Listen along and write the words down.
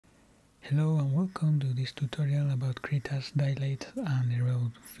Hello and welcome to this tutorial about Krita's Dilate and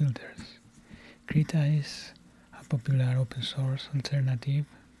ERODE filters. Krita is a popular open source alternative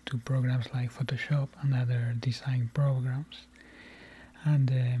to programs like Photoshop and other design programs, and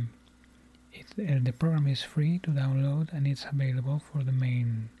the program is free to download and it's available for the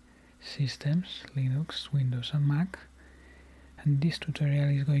main systems, Linux, Windows and Mac. And this tutorial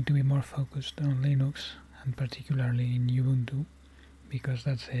is going to be more focused on Linux and particularly in Ubuntu, because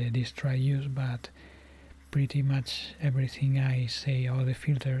that's the distro I use, but pretty much everything I say about the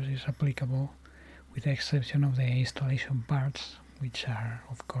filters is applicable, with the exception of the installation parts, which are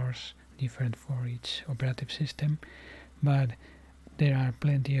of course different for each operative system, but there are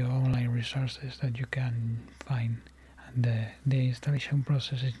plenty of online resources that you can find, and the installation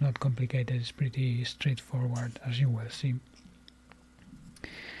process is not complicated, it's pretty straightforward, as you will see.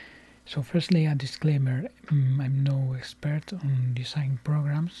 So firstly, a disclaimer, I'm no expert on design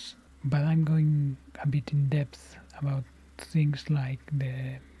programs, but I'm going a bit in depth about things like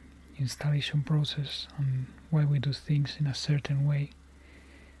the installation process and why we do things in a certain way,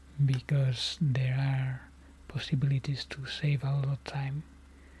 because there are possibilities to save a lot of time,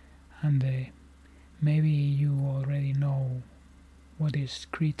 and maybe you already know what is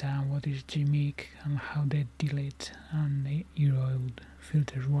Krita, what is G'MIC, and how the Dilate and ERODE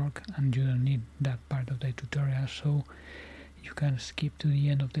filters work, and you don't need that part of the tutorial, so you can skip to the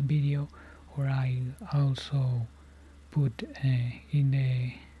end of the video, or I also put in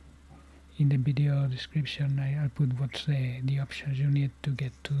the video description I'll put what's the options you need to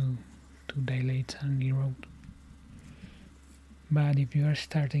get to Dilate and ERODE. But if you are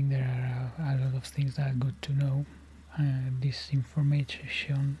starting, there are a lot of things that are good to know. This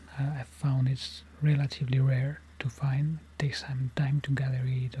information I found it's relatively rare to find. It takes some time to gather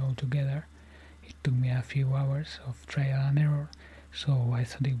it all together. It took me a few hours of trial and error, so I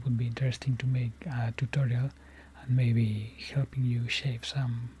thought it would be interesting to make a tutorial and maybe helping you shave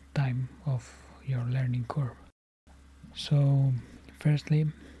some time off your learning curve. So firstly,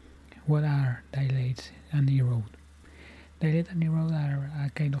 what are Dilate and ERODE? Dilate and ERODE are a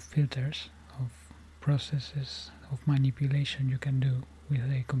kind of filters of processes of manipulation you can do with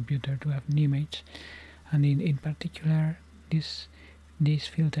a computer to have an image, and in particular these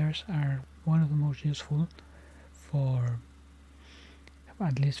filters are one of the most useful for,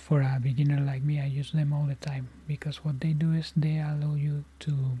 at least for a beginner like me. I use them all the time because what they do is they allow you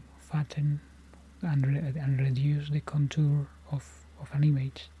to fatten and reduce the contour of an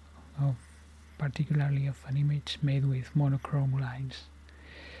image, particularly of an image made with monochrome lines.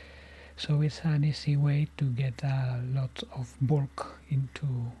 So it's an easy way to get a lot of bulk into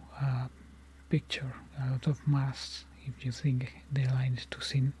a picture, a lot of mass. If you think the line is too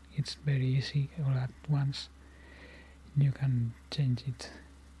thin, it's very easy all at once. You can change it.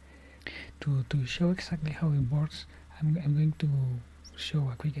 To show exactly how it works, I'm going to show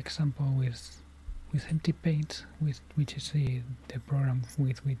a quick example with MtPaint, which is the program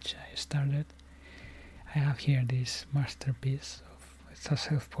with which I started. I have here this masterpiece. It's a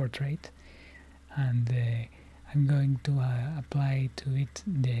self-portrait, and I'm going to apply to it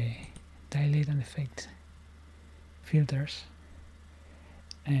the Dilate and Effect filters,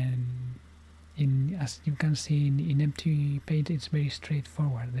 and as you can see in MtPaint it's very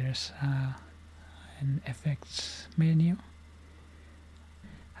straightforward. There's an effects menu.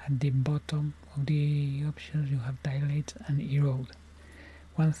 At the bottom of the options you have Dilate and ERODE.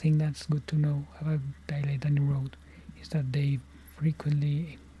 One thing that's good to know about Dilate and ERODE is that they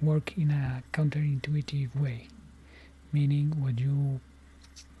frequently work in a counterintuitive way, meaning what you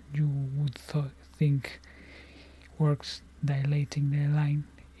would think works dilating the line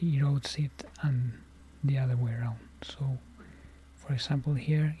erodes it, and the other way around. So for example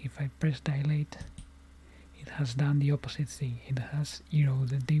here, if I press Dilate, it has done the opposite thing. It has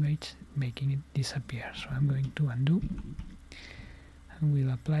eroded the image, making it disappear. So I'm going to undo and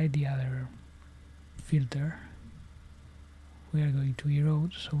we'll apply the other filter. We are going to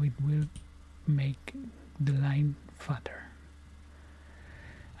erode, so it will make the line fatter.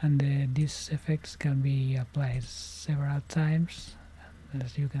 And these effects can be applied several times.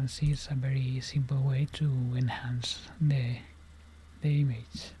 As you can see, it's a very simple way to enhance the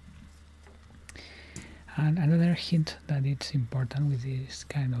image. And another hint that it's important with this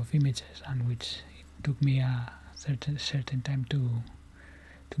kind of images, and which it took me a certain time to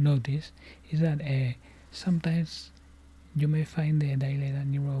notice, is that sometimes you may find the Dilate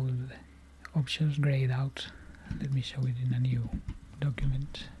and ERODE options grayed out. Let me show it in a new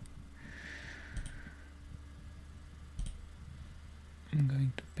document. I'm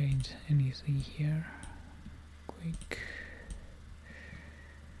going to paint anything here quick.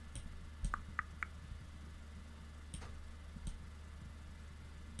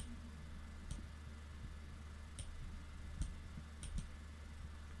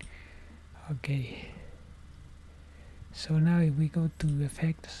 Okay, so now if we go to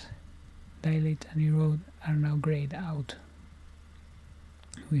effects, dilate and erode are now grayed out.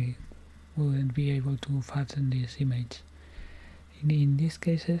 We wouldn't be able to fatten this image. In these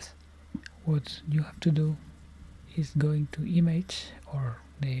cases, what you have to do is going to image or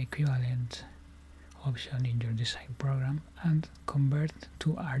the equivalent option in your design program and convert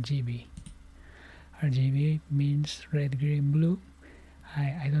to RGB. RGB means red, green, blue.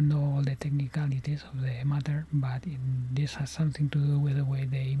 I don't know all the technicalities of the matter, but this has something to do with the way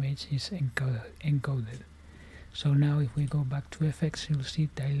the image is encoded. So now if we go back to effects, you'll see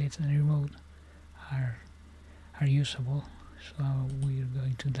dilate and erode are usable. So we're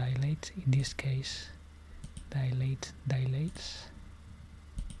going to dilate, in this case dilate dilates,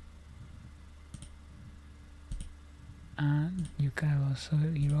 and you can also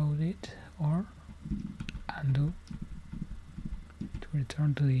erode it or undo to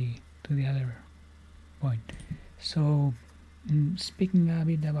return to the other point. So speaking a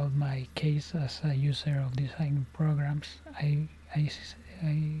bit about my case as a user of design programs, I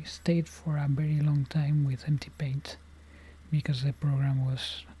stayed for a very long time with MtPaint because the program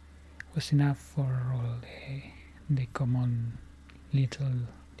was enough for all the common little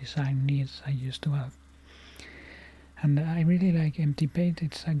design needs I used to have. And I really like MtPaint.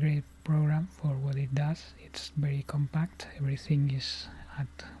 It's a great program for what it does. It's very compact. Everything is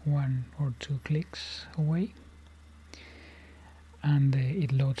at 1 or 2 clicks away, and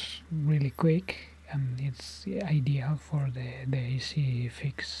it loads really quick, and it's ideal for the easy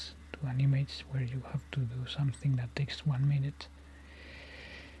fix to an image where you have to do something that takes 1 minute.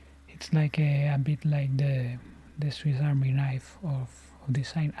 It's like a bit like the Swiss Army knife of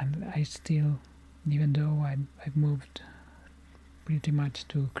design, and I still, even though I've moved pretty much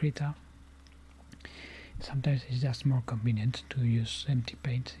to Krita, sometimes it's just more convenient to use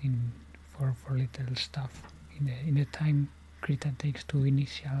MtPaint for little stuff. In the time Krita takes to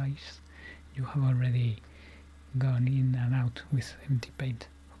initialize, you have already gone in and out with MtPaint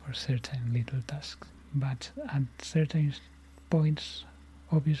for certain little tasks. But at certain points,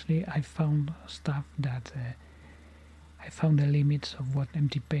 obviously, I found stuff that I found the limits of what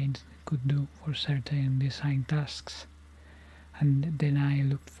MtPaint could do for certain design tasks, and then I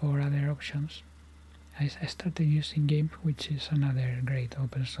looked for other options. I started using GIMP, which is another great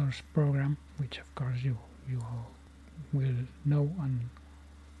open source program, which of course you will know and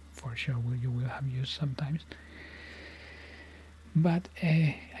for sure you will have used sometimes. But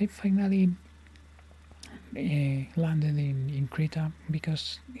I finally landed in Krita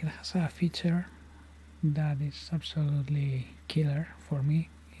because it has a feature that is absolutely killer for me.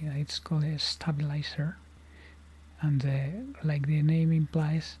 It's called a stabilizer, and like the name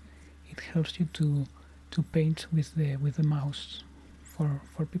implies, it helps you to paint with the mouse.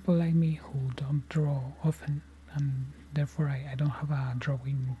 For people like me who don't draw often, and therefore I don't have a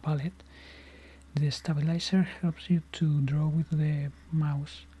drawing palette, the stabilizer helps you to draw with the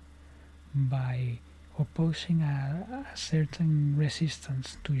mouse by opposing a certain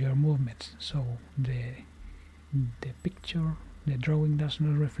resistance to your movements, so the picture, the drawing does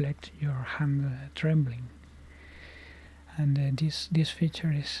not reflect your hand trembling. And this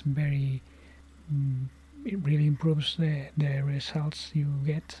feature is very it really improves the results you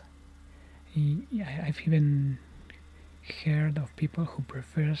get. I've even heard of people who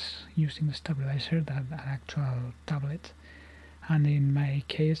prefers using the stabilizer than an actual tablet, and in my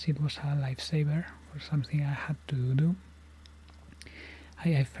case it was a lifesaver for something I had to do.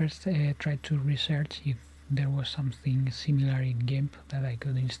 I first tried to research if there was something similar in GIMP that I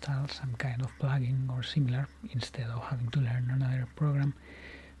could install, some kind of plugin or similar, instead of having to learn another program,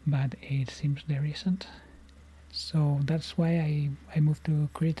 but it seems there isn't. So that's why I moved to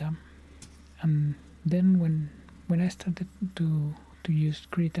Krita. And then when I started to use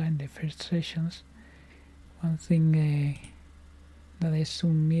Krita in the first sessions, one thing that I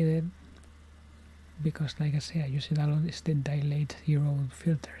soon needed, because like I say I use it a lot, is the dilate erode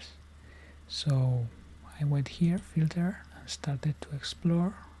filters. So I went here, filter, and started to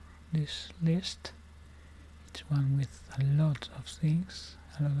explore this list, each one with a lot of things,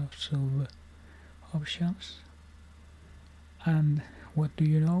 a lot of sub options. And what do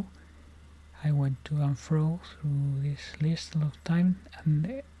you know? I went to and fro through this list a lot of time,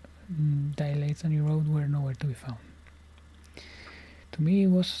 and dilate and erode were nowhere to be found. To me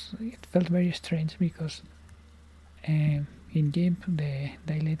it felt very strange, because in GIMP the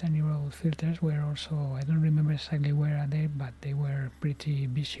dilate and erode filters were also, I don't remember exactly where are they, but they were pretty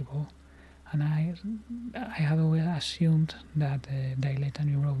visible, and I had always assumed that dilate and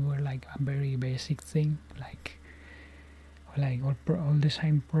erode were like a very basic thing, like like all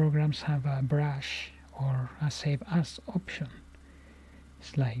design programs have a brush or a save as option.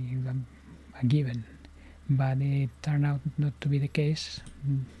 It's like a given, but it turned out not to be the case.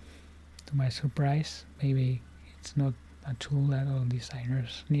 To my surprise, maybe it's not a tool that all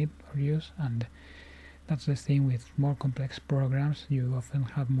designers need or use, and that's the thing with more complex programs. You often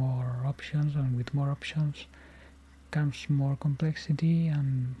have more options, and with more options comes more complexity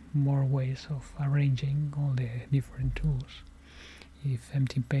and more ways of arranging all the different tools. If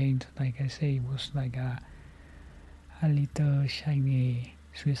MtPaint, like I say, was like a little shiny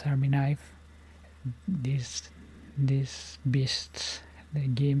Swiss Army knife, these beasts, the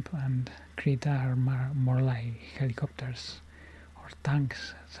GIMP and Krita, are more like helicopters or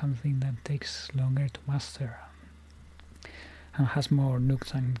tanks, something that takes longer to master and has more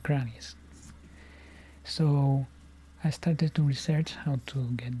nooks and crannies. So I started to research how to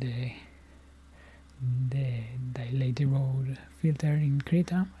get the Dilate ERODE filter in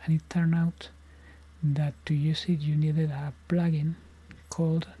Krita, and it turned out that to use it you needed a plugin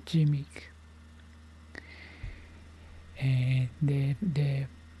called G'MIC. The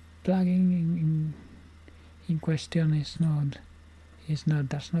plugin in question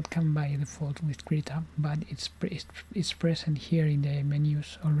does not come by default with Krita, but it's present here in the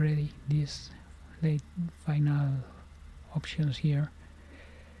menus already. These final options here: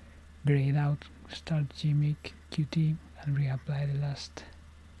 grayed out, start G'MIC, Qt, and reapply the last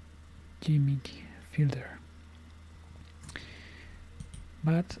G'MIC filter.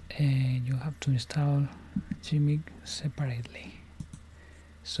 But you have to install G'MIC separately.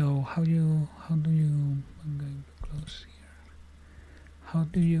 So how do you? I'm going to close here. How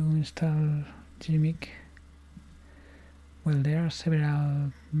do you install G'MIC? Well, there are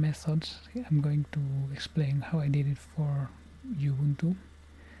several methods. I'm going to explain how I did it for Ubuntu,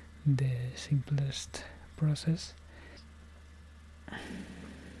 the simplest process.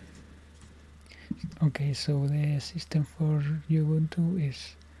 Okay, so the system for Ubuntu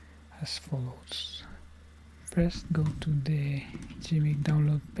is as follows. First, go to the G'MIC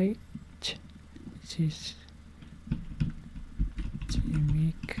download page, which is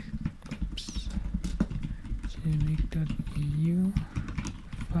gmic.eu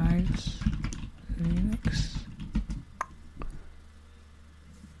files Linux,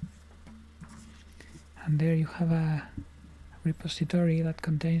 and there you have a repository that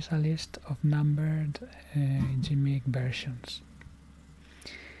contains a list of numbered G'MIC versions.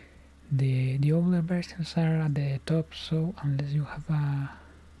 The older versions are at the top, so unless you have a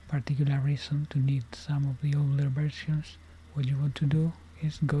particular reason to need some of the older versions, what you want to do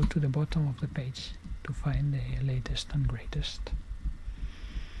is go to the bottom of the page to find the latest and greatest.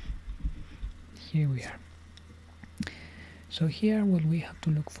 Here we are. So here what we have to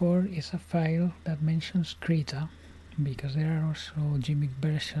look for is a file that mentions Krita, because there are also G'MIC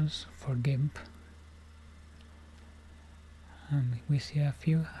versions for GIMP, and we see a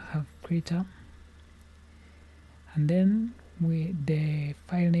few have Krita. And then the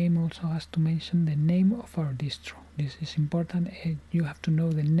file name also has to mention the name of our distro. This is important. You have to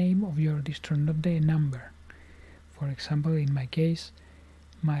know the name of your distro, not the number. For example, in my case,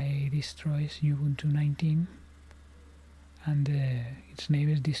 my distro is Ubuntu 19, and its name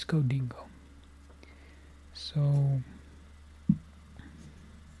is Disco Dingo. So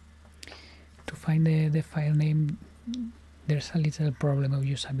to find the file name, there's a little problem of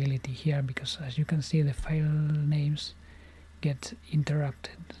usability here, because as you can see, the file names get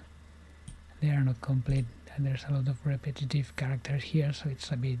interrupted. They are not complete, and there's a lot of repetitive characters here, so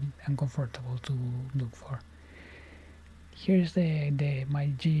it's a bit uncomfortable to look for. Here's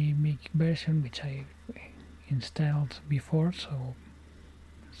my G'MIC version, which I installed before, so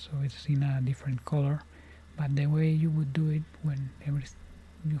it's in a different color. But the way you would do it, when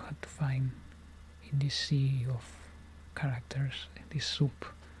you have to find in this sea of characters, this soup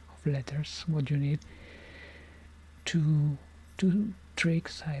of letters, what you need. Two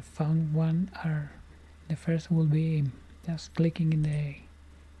tricks I found. One are, the first will be just clicking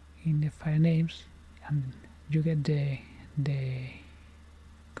in the file names, and you get the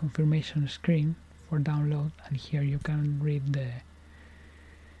confirmation screen for download, and here you can read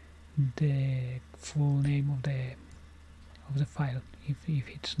the full name of the file. If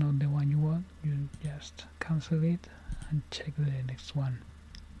it's not the one you want, you just cancel it and check the next one.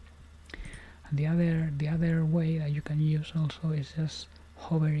 And the other way that you can use also is just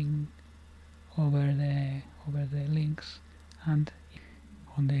hovering over the links, and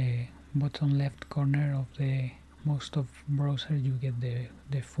on the bottom left corner of the most of browsers you get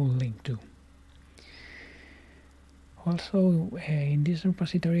the full link too. Also, in this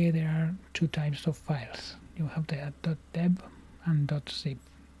repository there are two types of files. you have the .deb and .zip.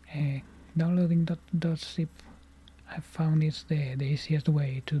 Downloading .zip I found is the easiest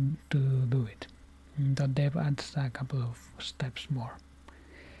way to do it. .deb adds a couple of steps more.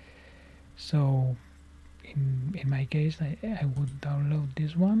 So in my case I would download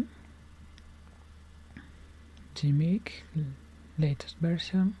this one, G'MIC latest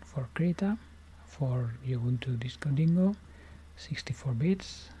version for Krita, for Ubuntu Disco Dingo, 64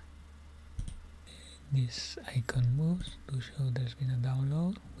 bits. This icon moves to show there's been a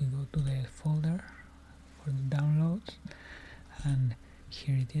download. We go to the folder for the downloads, and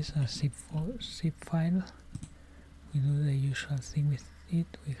here it is, a zip file. We do the usual thing with it.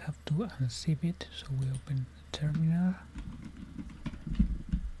 We have to unzip it, so we open the terminal,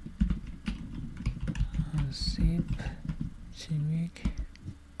 unzip G'MIC,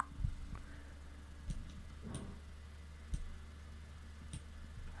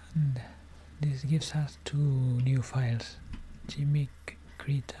 and this gives us two new files, G'MIC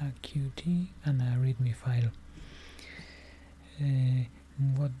Krita Qt and a readme file.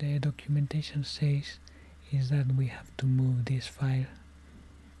 What the documentation says is that we have to move this file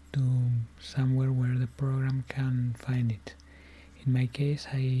to somewhere where the program can find it. In my case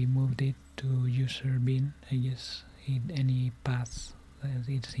I moved it to user bin. I guess any path that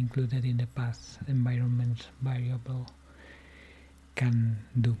it's included in the path environment variable can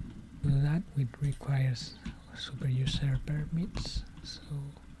do. To do that, it requires super user permits, so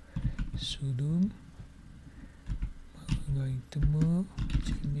sudo, I'm going to move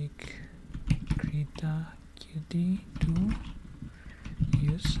G'MIC Krita Qt to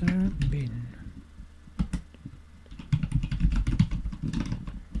user bin.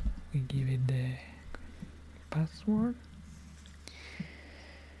 We give it the password,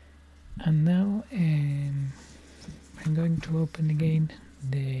 and now I'm going to open again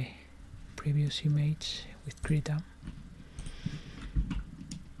the previous image with Krita.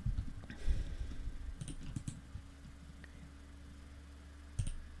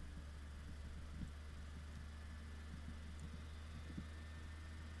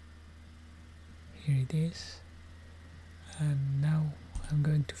 Here it is, and now I'm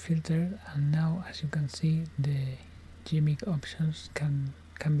going to filter, and now as you can see the G'MIC options can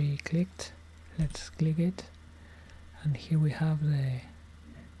be clicked. Let's click it, and here we have the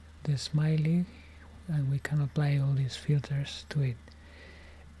smiley, and we can apply all these filters to it.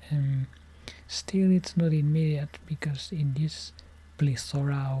 Still it's not immediate, because in this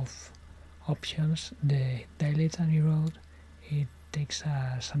plethora of options, the dilate and erode, it takes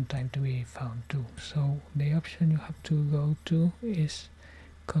some time to be found too. So the option you have to go to is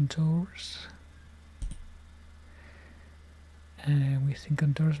contours, within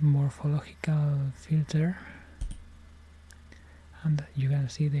contours morphological filter, and you can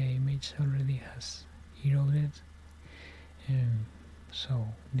see the image already has eroded, so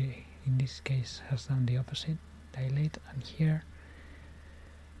in this case has done the opposite, dilate. And here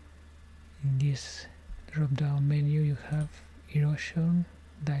in this drop down menu you have erosion,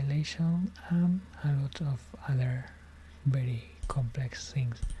 dilation, and a lot of other very complex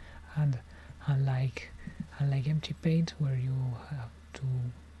things. And unlike MtPaint, where you have to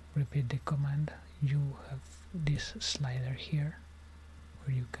repeat the command, you have this slider here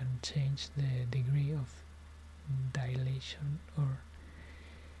where you can change the degree of dilation or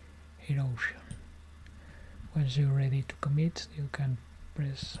erosion. Once you're ready to commit, you can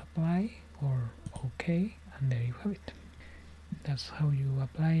press apply or OK, and there you have it. That's how you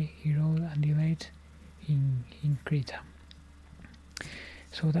apply erode and dilate in Krita.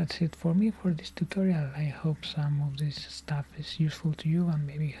 So that's it for me for this tutorial. I hope some of this stuff is useful to you and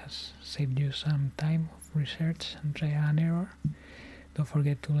maybe has saved you some time of research and trial and error. Don't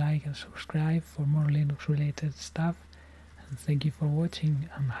forget to like and subscribe for more Linux related stuff, and thank you for watching,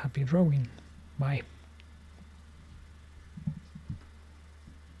 and happy drawing. Bye.